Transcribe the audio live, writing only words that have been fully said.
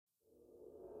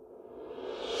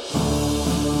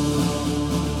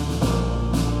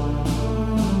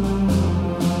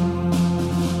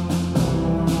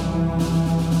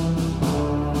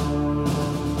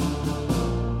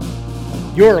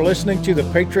You're listening to The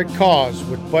Patriot Cause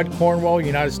with Bud Cornwell,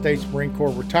 United States Marine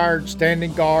Corps retired,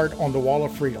 standing guard on the Wall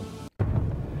of Freedom.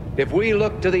 If we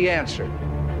look to the answer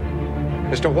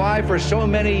as to why for so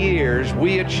many years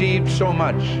we achieved so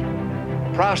much,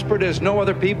 prospered as no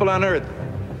other people on earth,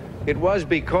 it was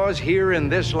because here in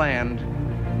this land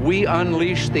we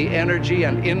unleashed the energy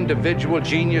and individual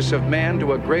genius of man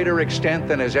to a greater extent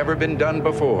than has ever been done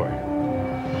before.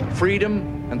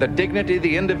 Freedom and the dignity of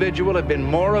the individual have been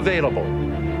more available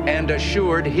and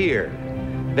assured here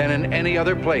than in any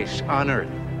other place on earth.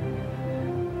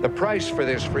 The price for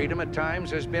this freedom at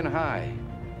times has been high.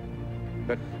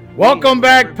 But welcome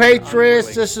back,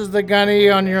 Patriots. This is the Gunny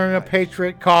on your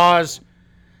Patriot Cause.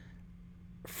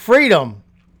 Freedom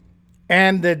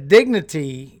and the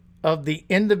dignity of the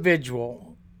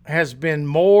individual has been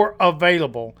more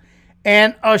available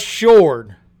and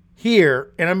assured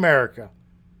here in America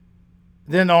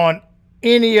than on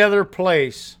any other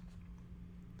place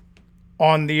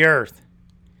on the earth.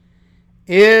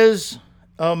 Is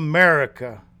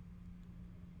America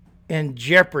in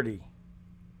jeopardy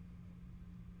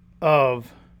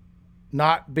of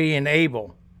not being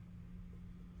able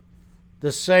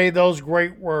to say those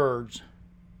great words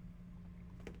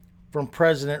from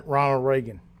President Ronald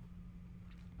Reagan?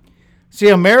 See,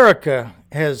 America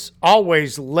has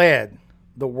always led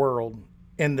the world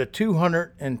in the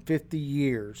 250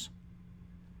 years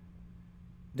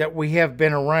that we have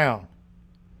been around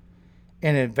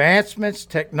in advancements,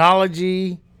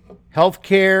 technology,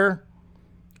 healthcare,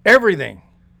 everything.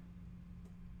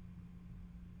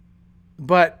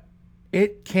 But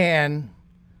it can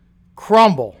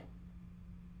crumble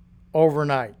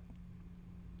overnight.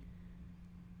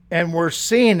 And we're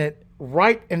seeing it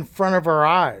right in front of our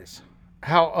eyes,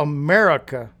 how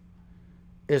America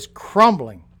is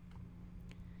crumbling.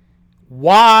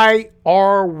 Why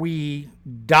are we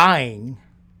dying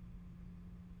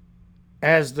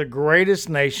as the greatest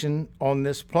nation on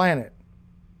this planet?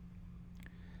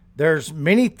 There's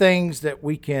many things that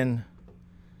we can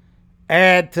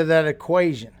add to that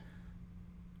equation.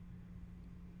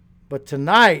 But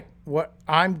tonight, what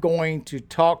I'm going to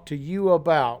talk to you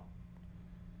about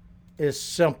is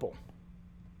simple.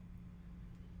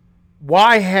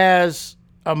 Why has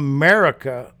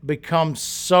America become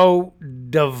so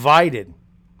divided?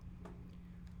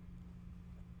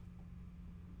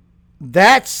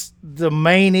 That's the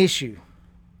main issue.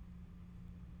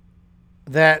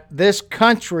 That this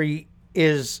country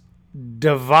is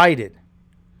divided.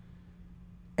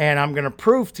 And I'm going to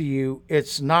prove to you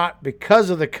it's not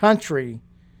because of the country,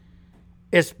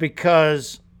 it's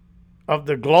because of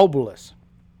the globalists.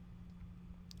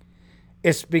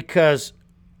 It's because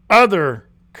other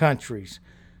countries,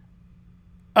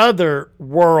 other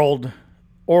world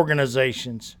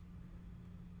organizations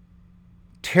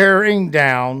tearing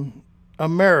down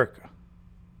America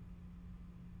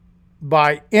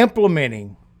by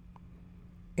implementing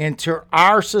into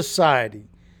our society,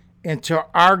 into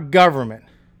our government,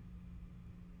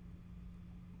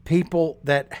 people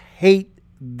that hate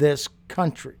this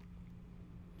country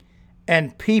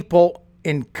and people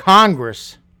in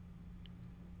Congress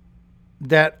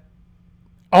that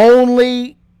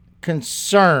only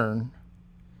concern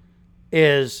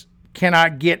is, can I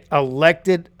get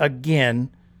elected again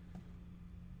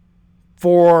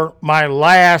for my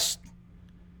last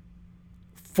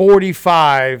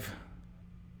 45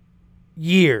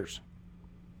 years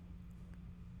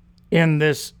in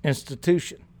this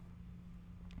institution?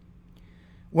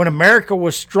 When America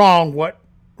was strong, what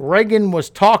Reagan was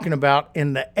talking about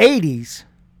in the 80s,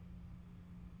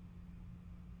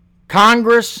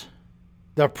 Congress,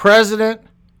 the president,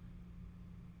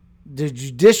 the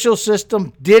judicial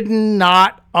system did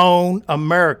not own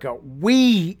America.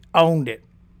 We owned it.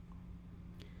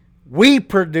 We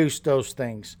produced those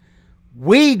things.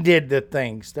 We did the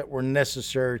things that were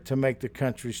necessary to make the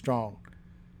country strong.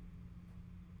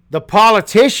 The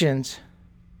politicians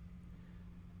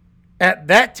at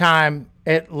that time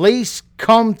at least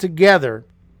come together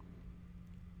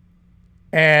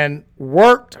and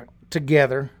worked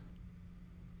together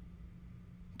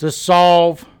to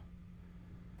solve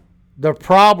the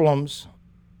problems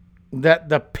that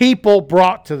the people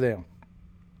brought to them.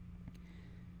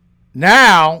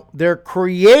 Now they're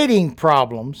creating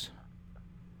problems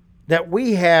that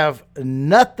we have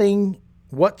nothing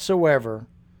whatsoever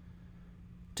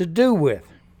to do with.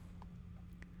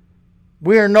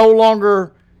 We are no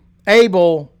longer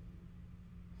able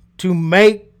to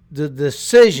make the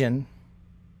decision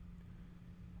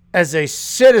as a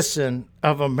citizen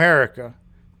of America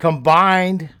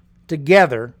combined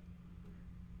together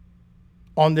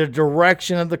on the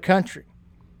direction of the country.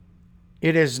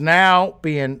 It is now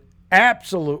being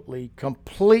absolutely,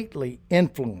 completely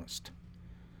influenced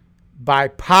by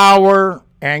power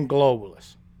and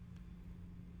globalists.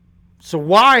 So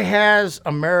why has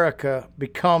America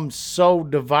become so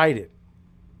divided?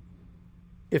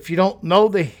 If you don't know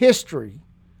the history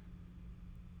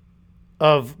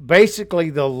of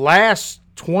basically the last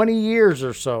 20 years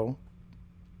or so,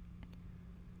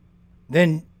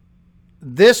 then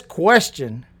this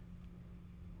question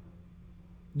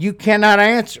you cannot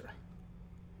answer.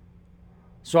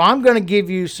 So I'm going to give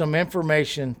you some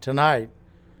information tonight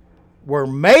where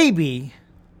maybe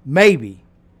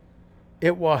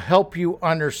it will help you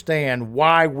understand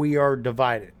why we are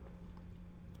divided.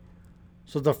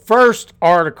 So the first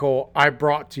article I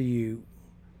brought to you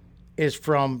is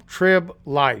from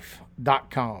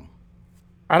triblife.com.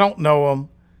 I don't know them,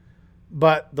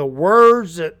 but the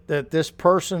words that this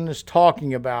person is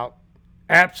talking about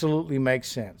absolutely make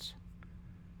sense.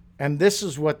 And this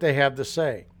is what they have to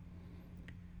say.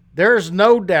 There is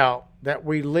no doubt that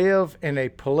we live in a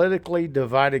politically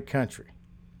divided country.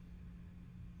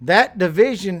 That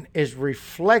division is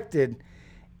reflected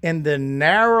in the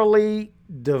narrowly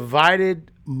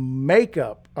divided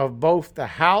makeup of both the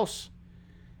House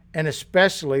and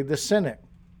especially the Senate.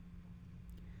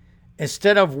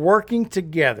 Instead of working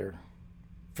together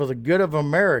for the good of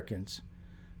Americans,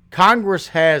 Congress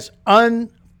has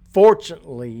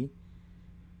unfortunately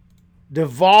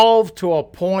devolved to a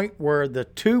point where the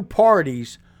two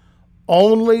parties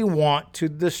only want to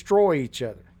destroy each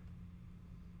other.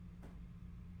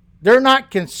 They're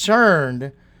not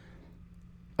concerned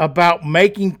about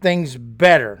making things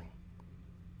better.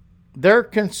 They're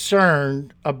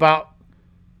concerned about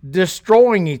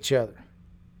destroying each other.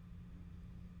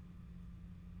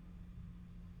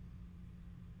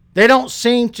 They don't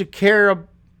seem to care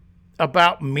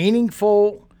about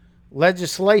meaningful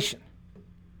legislation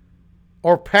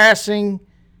or passing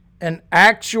an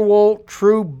actual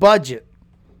true budget.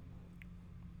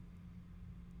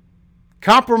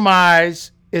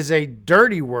 Compromise is a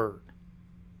dirty word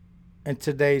in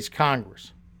today's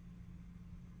Congress.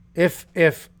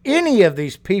 If any of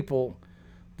these people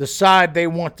decide they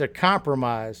want to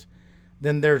compromise,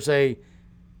 then there's a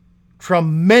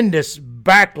tremendous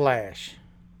backlash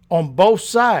on both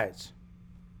sides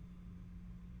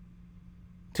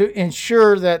to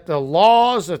ensure that the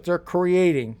laws that they're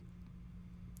creating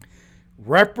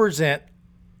represent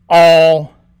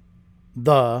all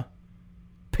the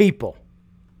people.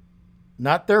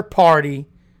 Not their party,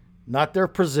 not their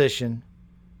position,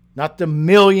 not the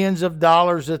millions of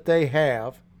dollars that they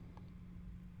have,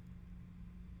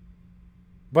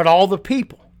 but all the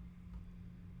people.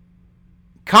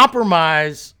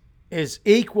 Compromise is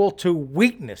equal to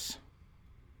weakness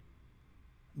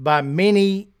by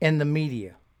many in the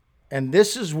media. And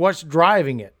this is what's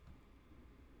driving it.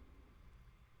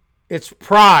 It's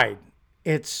pride.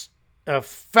 It's a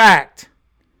fact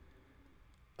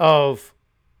of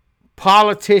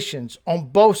politicians on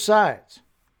both sides.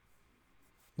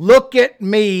 Look at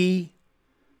me.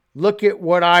 Look at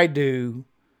what I do.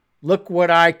 Look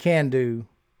what I can do.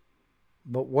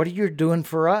 But what are you doing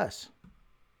for us?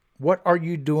 What are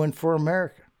you doing for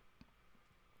America?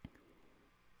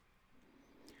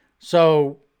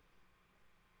 So,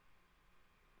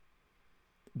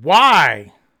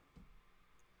 why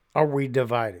are we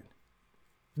divided?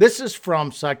 This is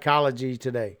from Psychology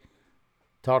Today.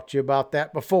 Talked to you about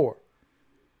that before.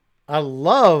 I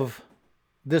love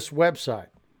this website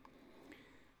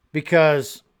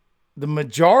because the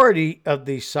majority of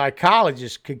the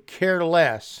psychologists could care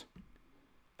less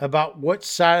about what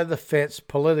side of the fence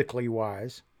politically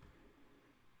wise.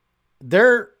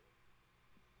 Their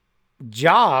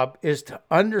job is to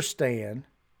understand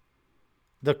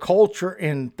the culture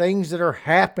and things that are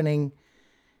happening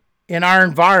in our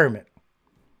environment.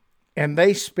 And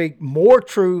they speak more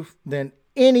truth than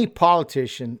any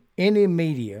politician, any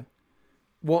media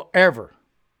will ever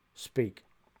speak.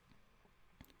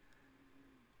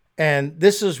 And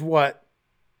this is what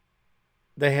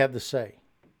they have to say.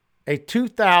 A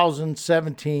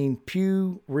 2017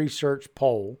 Pew Research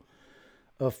poll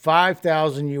of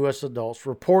 5,000 U.S. adults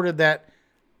reported that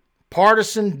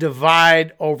partisan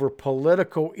divide over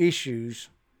political issues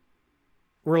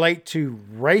relate to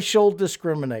racial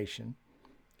discrimination,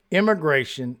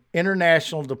 immigration,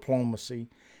 international diplomacy,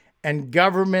 and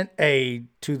government aid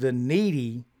to the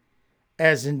needy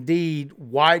has indeed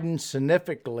widened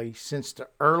significantly since the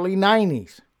early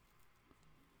 90s.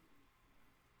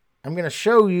 I'm going to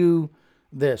show you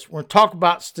this. We're going to talk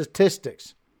about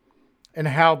statistics and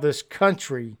how this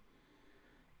country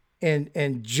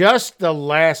in just the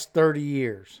last 30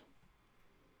 years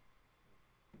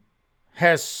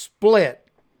has split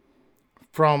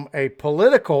from a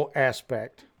political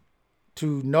aspect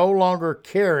to no longer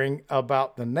caring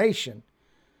about the nation,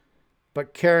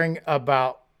 but caring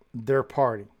about their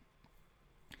party.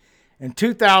 In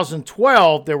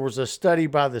 2012, there was a study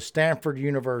by the Stanford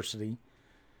University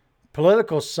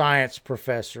political science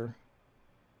professor,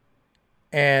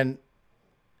 and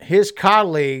his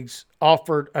colleagues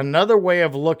offered another way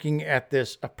of looking at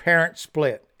this apparent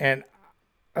split. And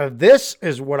this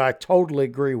is what I totally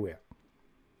agree with.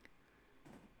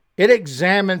 It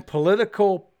examined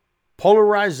political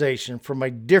polarization from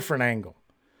a different angle,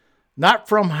 not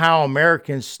from how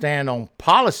Americans stand on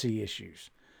policy issues,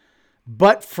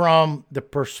 but from the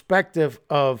perspective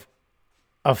of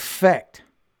effect.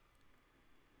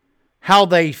 How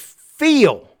they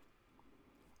feel,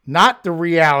 not the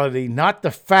reality, not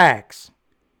the facts,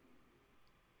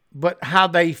 but how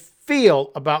they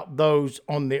feel about those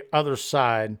on the other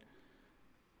side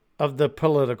of the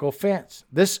political fence.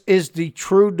 This is the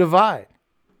true divide.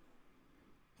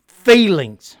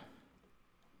 Feelings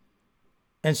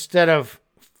instead of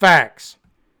facts.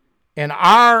 And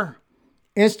our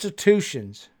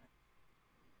institutions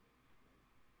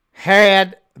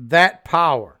had that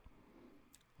power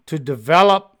to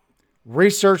develop,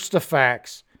 research the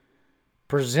facts,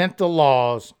 present the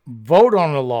laws, vote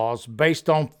on the laws based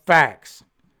on facts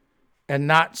and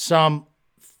not some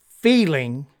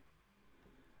feeling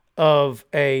of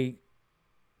a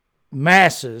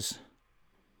masses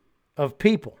of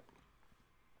people.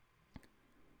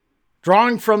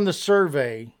 Drawing from the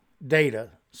survey data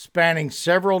spanning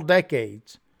several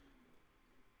decades,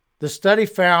 the study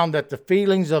found that the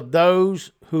feelings of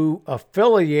those who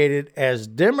affiliated as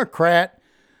Democrat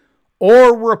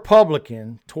or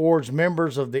Republican towards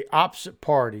members of the opposite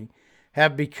party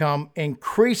have become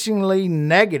increasingly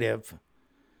negative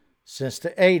since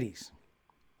the 80s.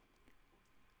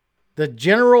 The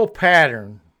general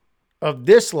pattern of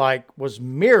dislike was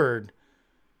mirrored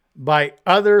by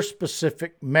other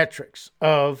specific metrics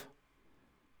of,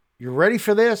 you ready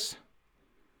for this?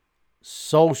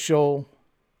 Social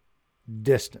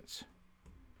distance.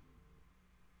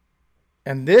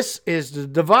 And this is the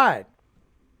divide.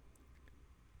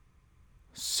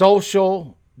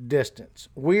 Social distance.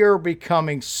 We are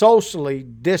becoming socially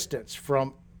distanced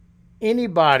from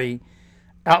anybody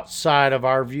outside of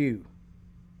our view.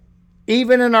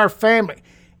 Even in our family.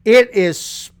 It is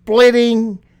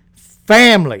splitting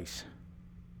families.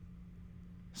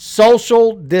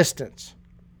 Social distance.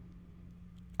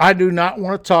 I do not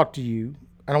want to talk to you.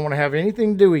 I don't want to have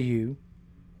anything to do with you.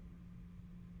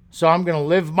 So I'm going to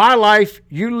live my life.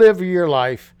 You live your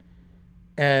life.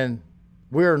 And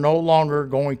we're no longer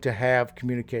going to have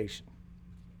communication.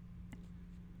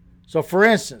 So, for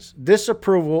instance,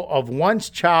 disapproval of one's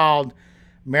child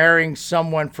marrying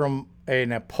someone from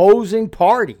an opposing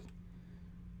party,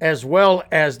 as well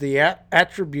as the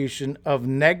attribution of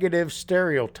negative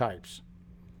stereotypes,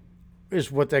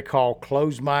 is what they call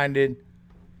closed-minded,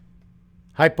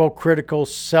 hypocritical,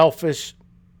 selfish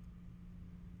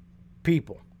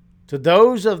people. To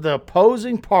those of the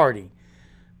opposing party,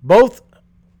 both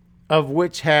of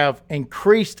which have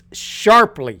increased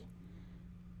sharply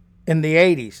in the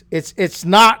 80s. It's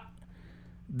not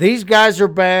these guys are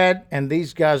bad and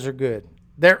these guys are good.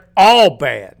 They're all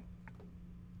bad.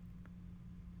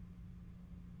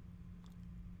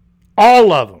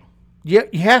 All of them. You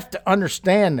have to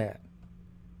understand that.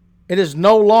 It is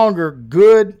no longer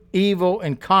good, evil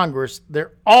in Congress.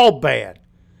 They're all bad.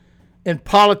 In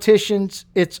politicians,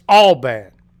 it's all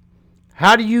bad.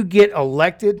 How do you get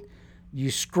elected? You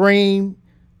scream,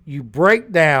 you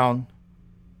break down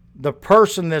the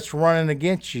person that's running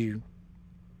against you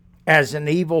as an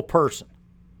evil person.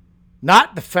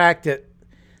 Not the fact that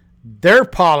their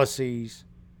policies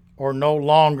are no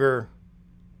longer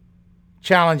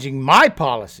challenging my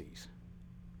policies.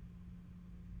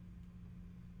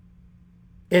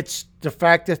 It's the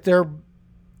fact that they're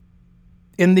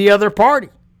in the other party.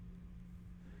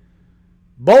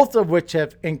 Both of which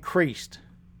have increased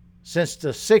since the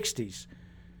 60s.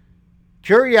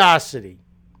 Curiosity.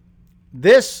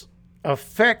 This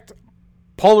affect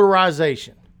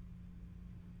polarization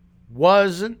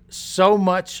wasn't so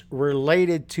much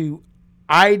related to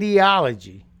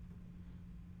ideology,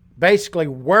 basically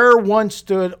where one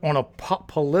stood on a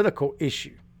political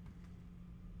issue.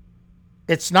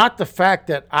 It's not the fact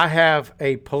that I have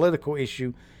a political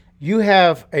issue, you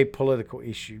have a political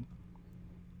issue,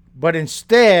 but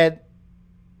instead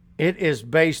it is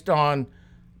based on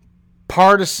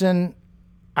partisan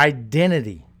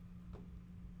identity.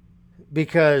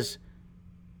 Because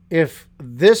if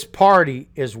this party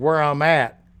is where I'm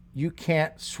at, you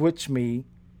can't switch me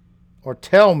or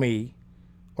tell me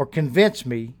or convince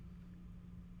me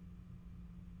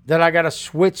that I got to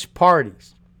switch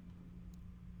parties.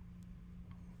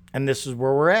 And this is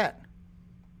where we're at.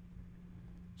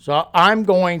 So I'm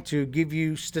going to give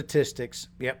you statistics.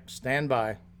 Yep, stand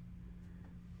by.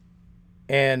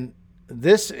 And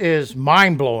this is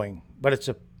mind-blowing, but it's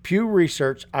a Pew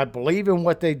Research. I believe in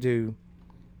what they do,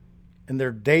 and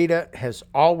their data has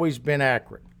always been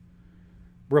accurate.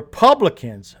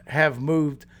 Republicans have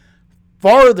moved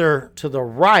farther to the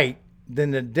right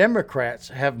than the Democrats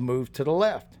have moved to the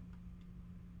left.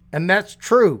 And that's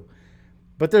true.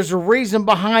 But there's a reason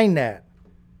behind that.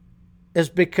 It's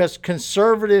because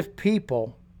conservative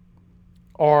people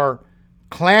are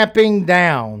clamping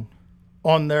down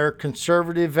on their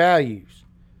conservative values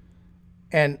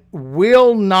and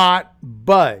will not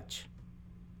budge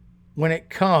when it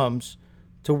comes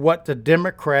to what the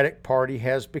Democratic Party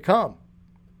has become.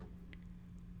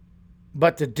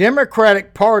 But the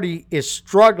Democratic Party is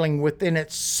struggling within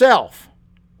itself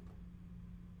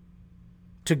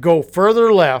to go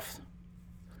further left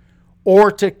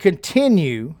or to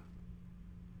continue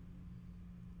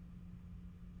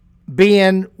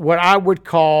being what I would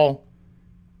call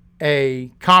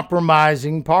a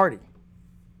compromising party.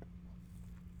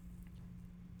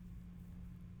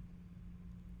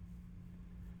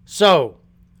 So,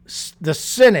 the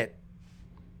Senate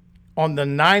on the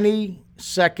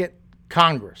 92nd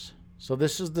Congress. So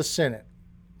this is the Senate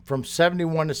from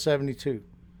 71 to 72.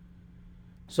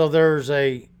 So there's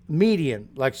a median,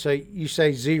 like say you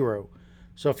say 0.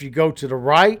 So if you go to the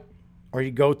right or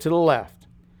you go to the left.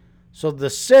 So the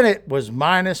Senate was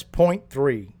minus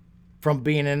 0.3 from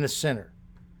being in the center.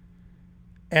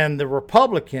 And the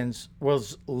Republicans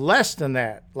was less than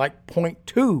that, like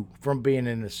 0.2 from being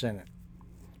in the Senate.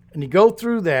 And you go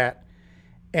through that,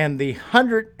 and the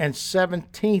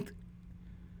 117th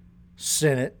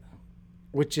Senate,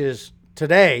 which is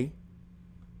today,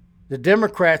 the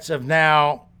Democrats have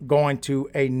now gone to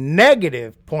a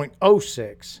negative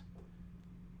 0.06,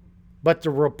 but the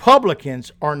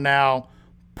Republicans are now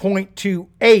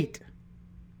 0.28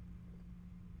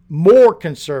 more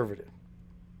conservative.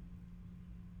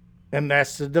 And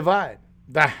that's the divide.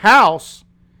 The House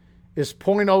is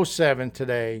 0.07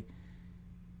 today,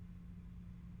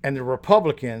 and the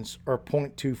Republicans are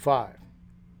 0.25.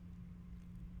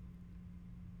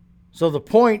 So the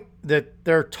point that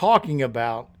they're talking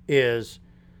about is,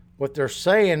 what they're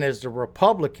saying is the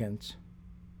Republicans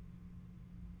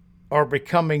are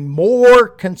becoming more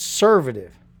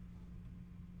conservative,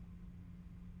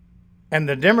 and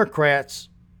the Democrats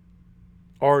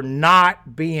are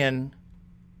not being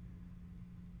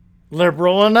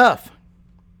liberal enough.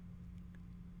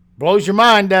 Blows your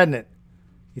mind, doesn't it?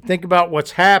 You think about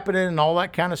what's happening and all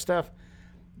that kind of stuff,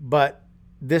 but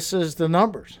this is the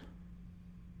numbers.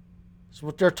 It's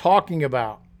what they're talking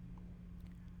about.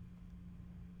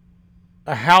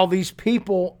 How these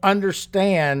people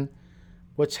understand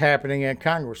what's happening in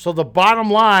Congress. So the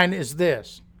bottom line is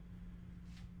this.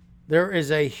 There is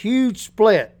a huge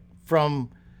split from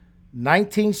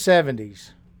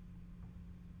 1970s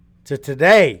to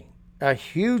today. A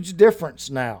huge difference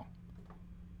now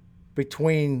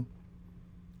between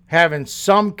having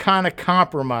some kind of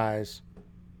compromise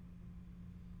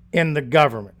in the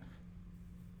government.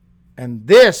 And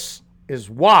this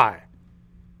is why,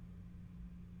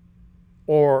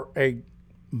 or a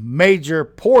major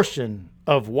portion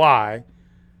of why,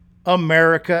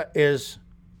 America is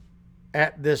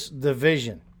at this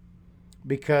division.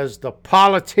 Because the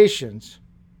politicians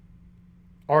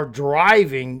are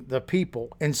driving the people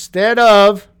instead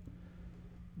of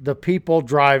the people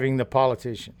driving the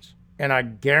politicians. And I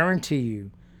guarantee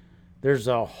you, there's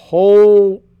a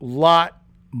whole lot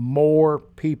more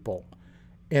people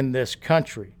in this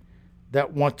country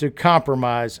that want to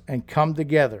compromise and come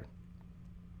together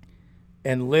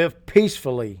and live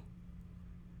peacefully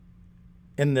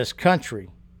in this country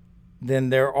than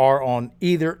there are on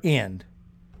either end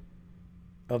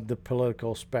of the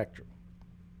political spectrum.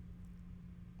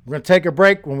 We're going to take a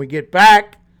break. When we get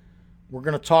back, we're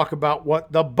going to talk about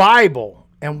what the Bible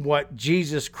and what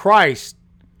Jesus Christ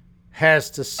has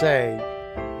to say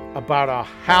about a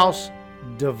house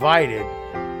divided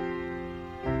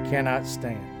cannot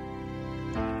stand.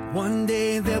 One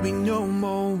day there'll be no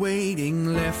more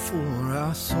waiting left for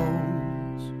our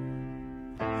souls.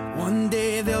 One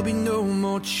day there'll be no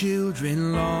more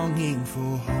children longing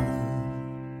for home.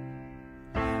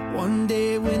 One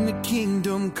day when the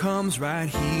kingdom comes right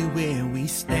here where we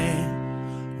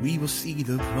stand, we will see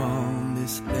the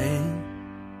promised land.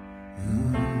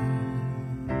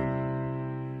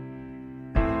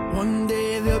 One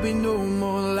day there'll be no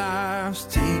more lives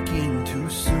taken too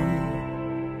soon.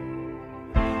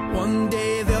 One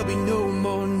day there'll be no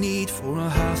more need for a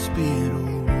house hospital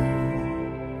room.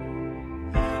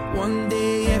 One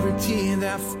day every tear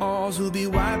that falls will be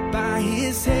wiped by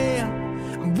his hand,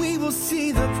 and we will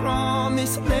see the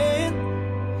promised land.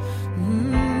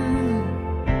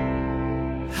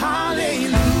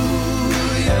 Hallelujah.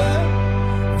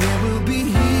 There will be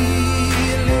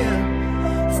healing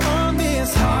from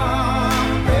this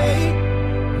heartbreak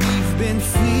we've been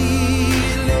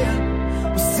feeling.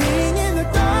 We'll sing in the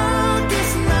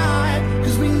darkest night,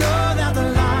 'cause we know that the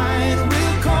light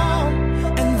will come,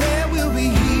 and there will be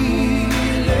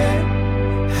healing.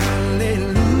 Hallelujah.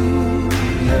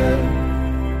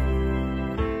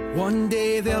 One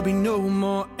day there'll be no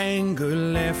more anger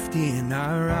left in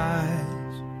our eyes.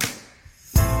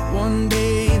 One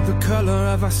day the color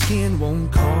of our skin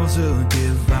won't cause a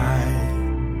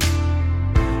divide.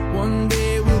 One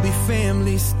day we'll be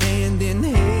family standing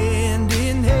hand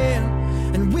in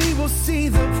hand, and we will see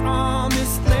the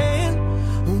promised land.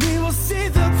 We will see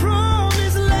the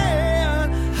promised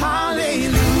land.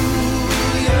 Hallelujah.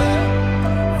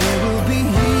 There will be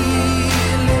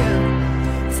healing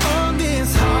from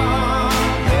this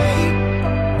heartache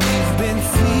we've been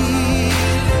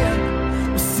feeling.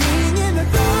 We'll sing in the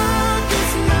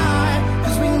darkest night,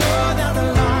 'cause we know that the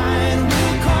light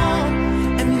will come,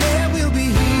 and there will be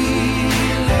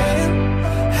healing.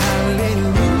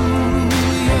 Hallelujah.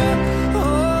 Oh,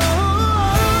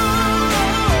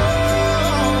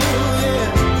 yeah.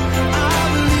 I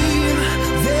believe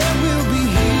there will be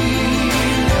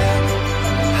healing.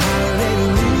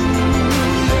 Hallelujah.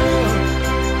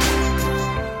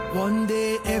 One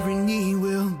day every knee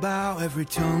will bow, every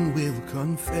tongue will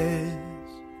confess.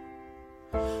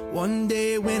 One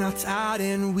day when our tired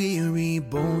and weary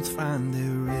bones find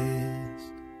their rest.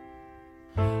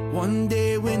 One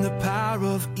day when the power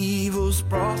of evil's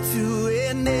brought to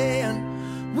an end,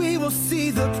 we will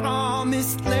see the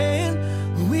promised land.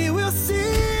 We will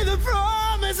see the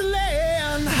promised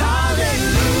land.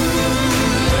 Hallelujah.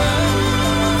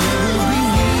 There will be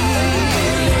healing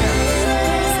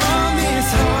from this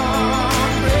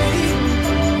heartbreak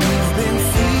we've been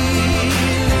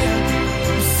feeling.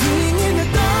 We'll sing in the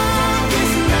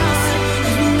darkest night,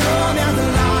 'cause we know that the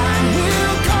light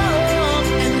will come,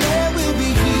 and there will be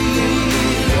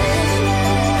healing.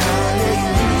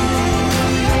 Hallelujah.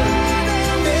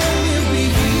 There will be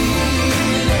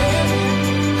healing.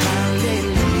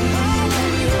 Hallelujah.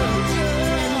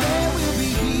 And there will be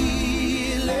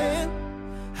healing.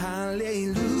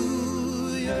 Hallelujah.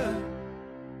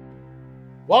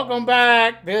 Welcome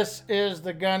back. This is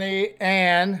the Gunny,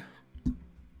 and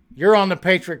you're on the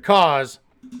Patriot Cause.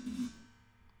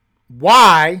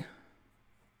 Why?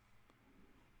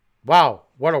 Wow,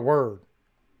 what a word.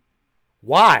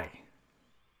 Why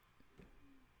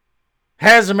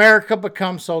has America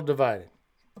become so divided?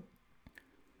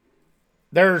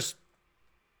 There's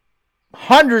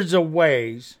hundreds of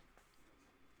ways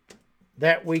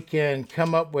that we can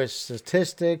come up with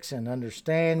statistics and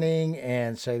understanding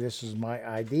and say, this is my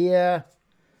idea,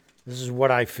 this is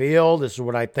what I feel, this is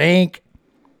what I think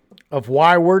of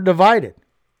why we're divided.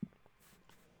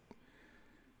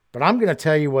 But I'm going to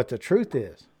tell you what the truth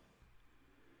is.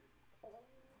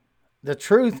 The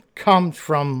truth comes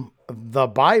from the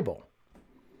Bible,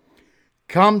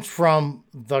 comes from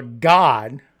the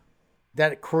God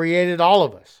that created all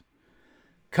of us,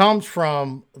 comes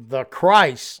from the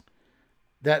Christ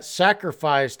that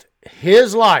sacrificed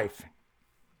his life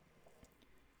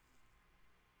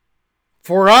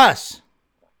for us.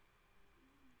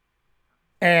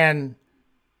 And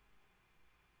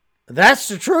that's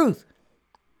the truth.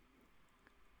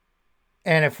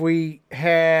 And if we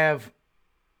have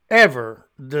ever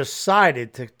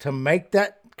decided to make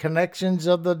that connections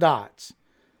of the dots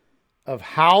of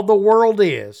how the world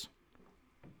is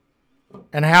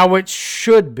and how it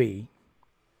should be,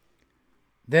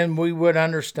 then we would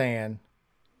understand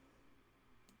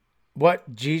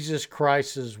what Jesus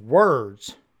Christ's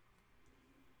words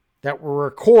that were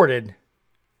recorded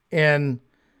in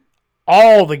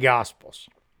all the Gospels.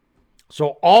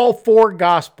 So all four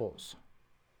Gospels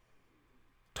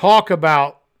talk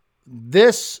about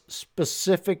this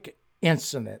specific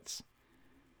incident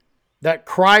that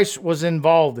Christ was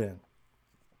involved in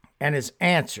and his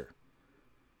answer.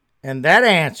 And that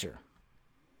answer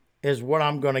is what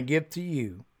I'm going to give to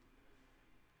you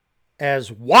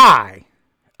as why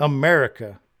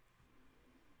America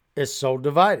is so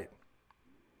divided.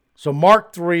 So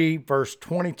Mark 3, verse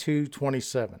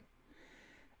 22-27.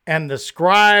 And the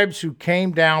scribes who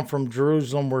came down from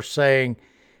Jerusalem were saying,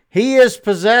 he is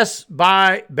possessed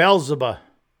by Beelzebub,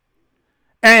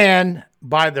 and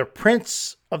by the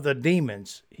prince of the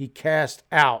demons he cast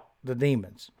out the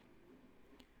demons.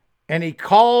 And he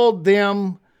called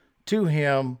them to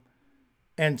him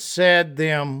and said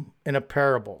them in a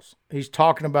parables. He's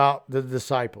talking about the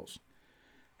disciples.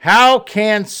 How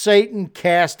can Satan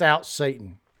cast out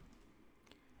Satan?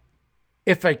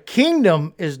 If a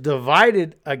kingdom is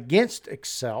divided against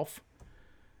itself,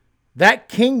 that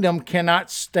kingdom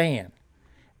cannot stand.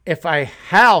 If a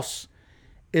house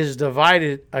is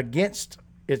divided against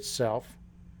itself,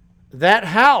 that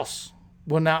house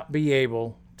will not be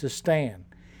able to stand.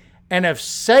 And if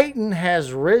Satan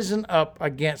has risen up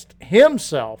against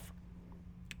himself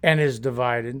and is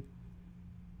divided,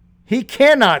 he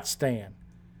cannot stand,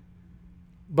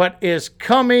 but is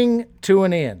coming to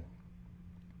an end.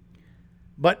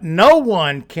 But no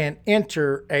one can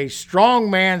enter a strong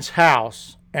man's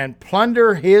house and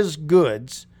plunder his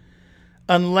goods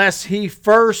unless he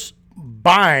first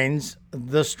binds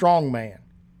the strong man.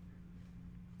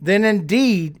 Then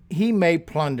indeed he may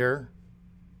plunder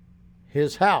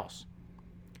his house.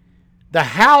 The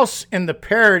house in the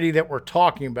parody that we're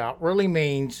talking about really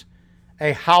means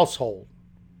a household.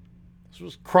 This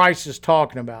is what Christ is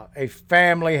talking about, a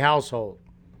family household,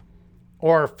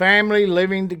 or a family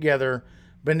living together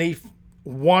beneath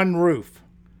one roof.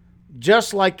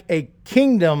 Just like a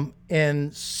kingdom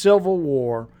in civil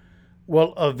war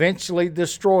will eventually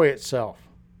destroy itself,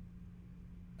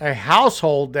 a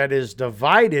household that is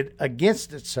divided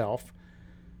against itself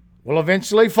will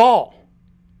eventually fall.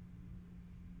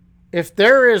 If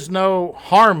there is no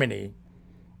harmony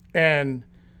and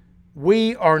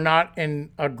we are not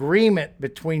in agreement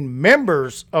between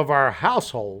members of our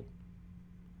household,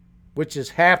 which is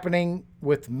happening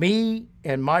with me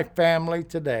and my family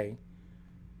today,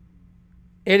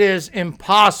 it is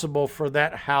impossible for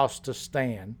that house to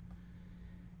stand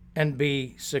and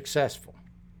be successful.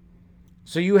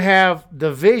 So you have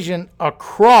division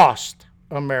across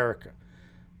America,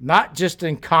 not just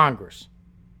in Congress.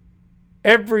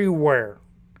 Everywhere,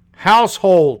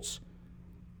 households,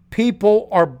 people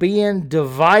are being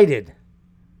divided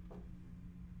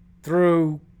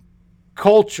through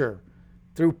culture,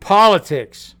 through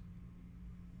politics,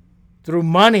 through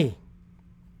money,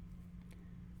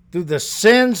 through the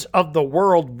sins of the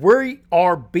world. We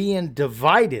are being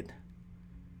divided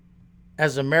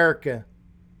as America,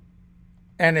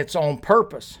 and it's on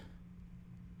purpose.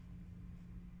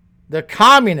 The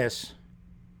communists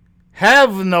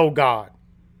have no God.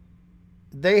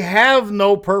 They have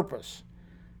no purpose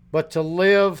but to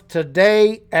live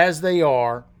today as they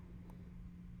are.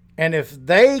 And if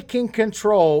they can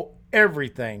control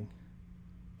everything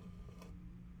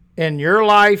in your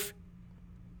life,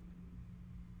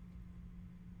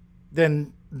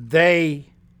 then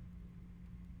they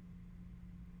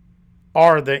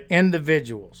are the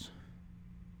individuals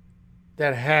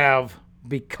that have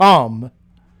become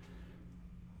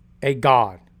a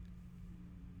God.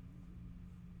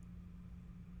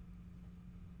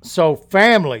 So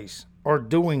families are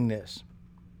doing this.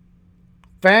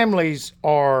 Families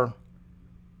are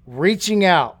reaching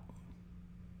out.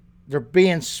 They're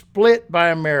being split by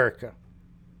America.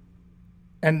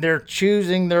 And they're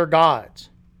choosing their gods.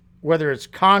 Whether it's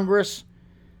Congress,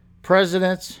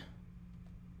 presidents,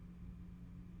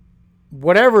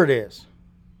 whatever it is.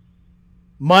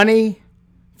 Money,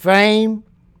 fame.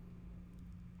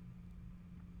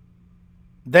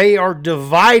 They are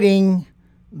dividing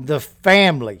the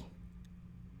family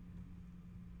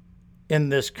in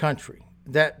this country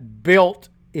that built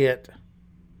it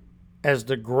as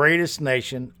the greatest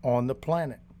nation on the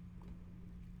planet.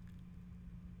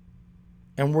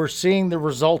 And we're seeing the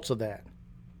results of that.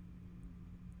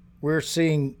 We're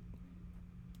seeing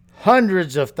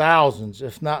hundreds of thousands,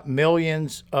 if not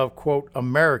millions of, quote,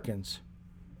 Americans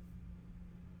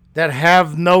that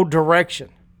have no direction.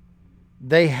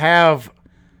 They have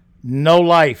no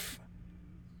life.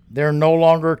 They're no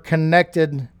longer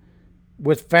connected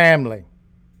with family.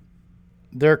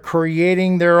 They're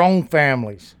creating their own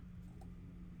families.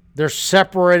 They're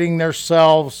separating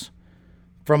themselves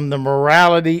from the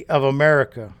morality of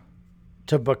America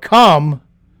to become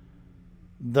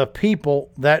the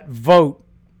people that vote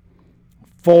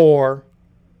for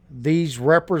these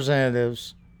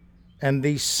representatives and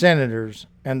these senators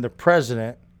and the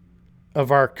president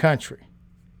of our country.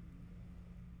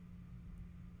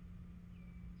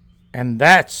 And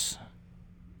that's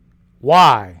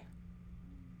why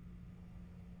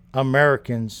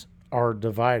Americans are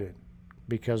divided.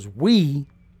 Because we,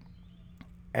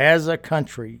 as a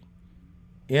country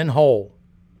in whole,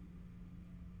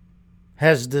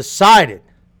 has decided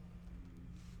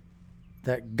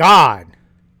that God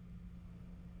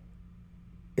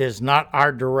is not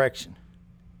our direction.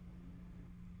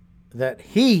 That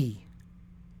He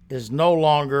is no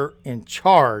longer in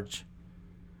charge,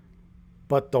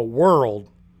 But the world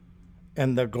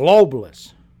and the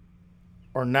globalists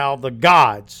are now the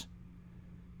gods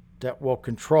that will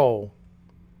control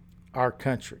our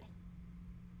country.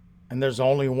 And there's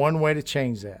only one way to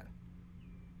change that.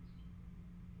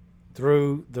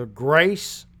 Through the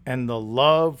grace and the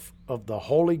love of the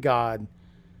Holy God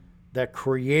that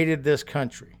created this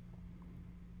country.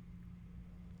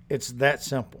 It's that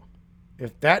simple.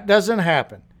 If that doesn't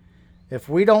happen, if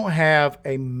we don't have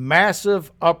a massive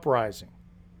uprising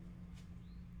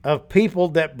of people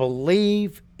that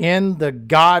believe in the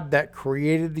God that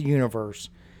created the universe,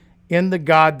 in the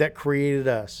God that created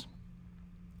us,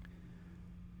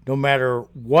 no matter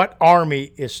what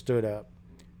army is stood up,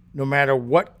 no matter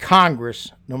what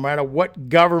Congress, no matter what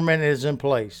government is in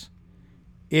place,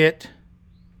 it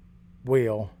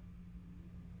will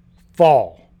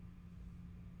fall.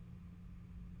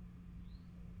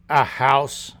 A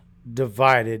house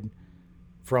divided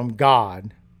from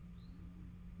God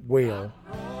will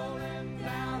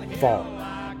fall.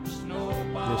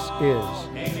 This is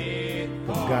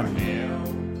the Gunman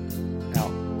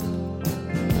Out.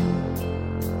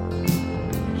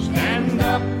 Stand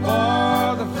up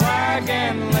for the flag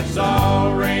and let's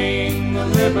all ring the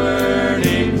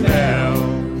Liberty Bell.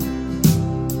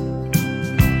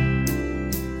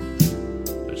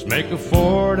 Let's make a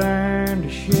Ford and a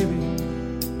Chevy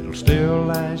that'll still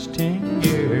last 10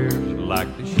 years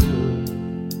like they should.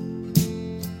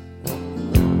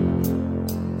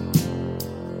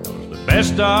 The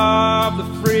best of the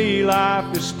free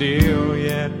life is still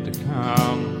yet to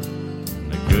come.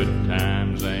 The good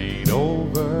times ain't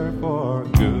over for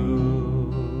good.